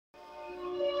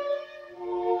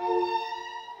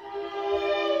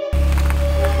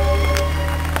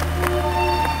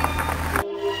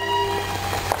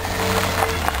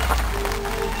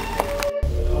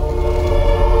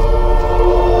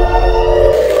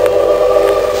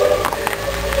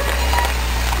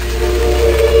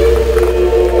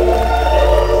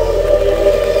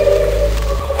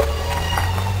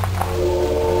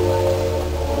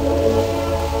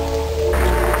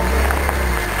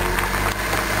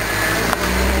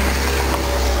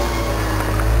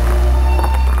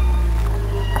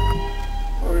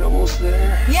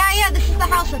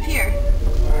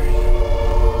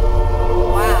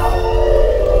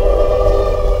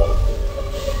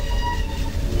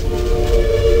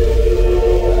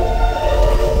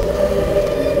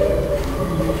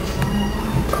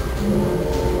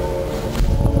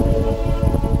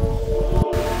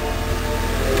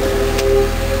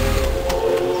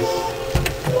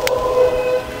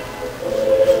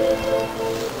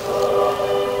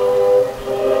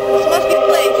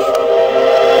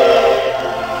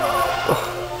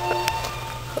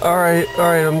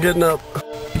Alright, I'm getting up.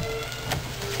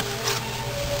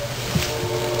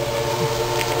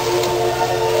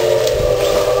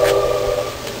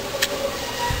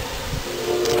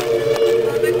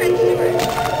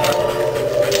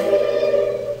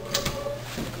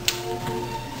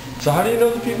 So how do you know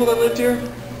the people that lived here?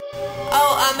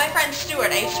 Oh, my friend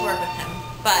Stuart. I used to work with him.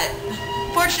 But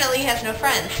fortunately he has no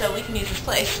friends, so we can use his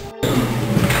place.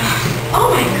 Oh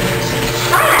my gosh.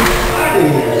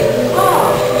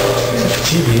 Is the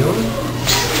TV on?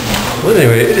 Well,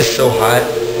 anyway, it is so hot.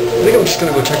 I think I'm just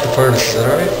gonna go check the furnace. Is that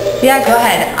alright? Yeah, go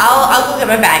ahead. I'll go get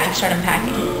my bag and start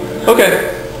unpacking.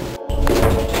 Okay.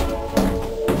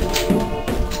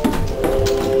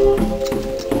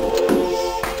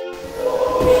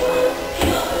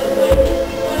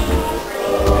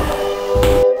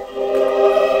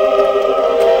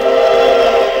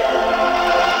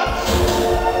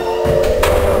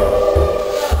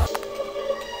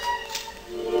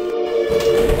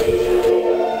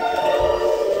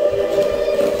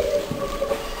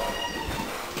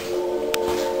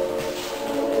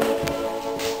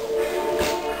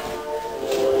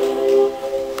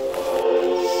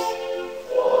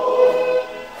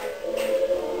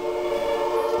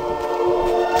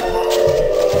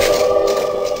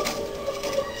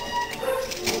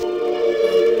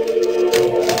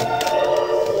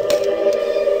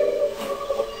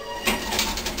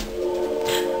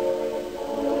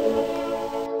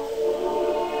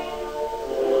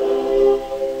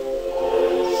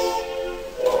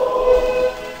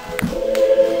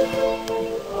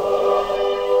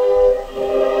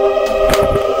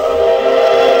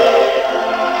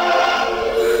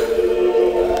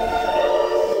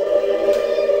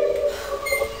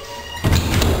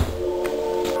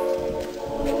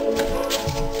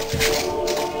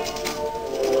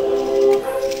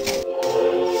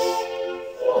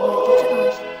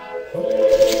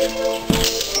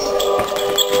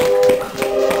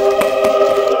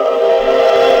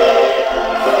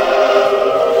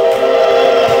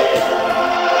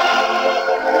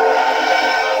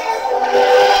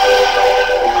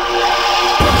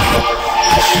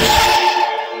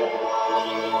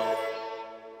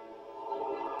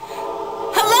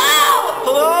 Hello?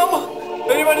 Hello?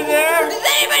 Anybody there? Is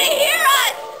anybody here?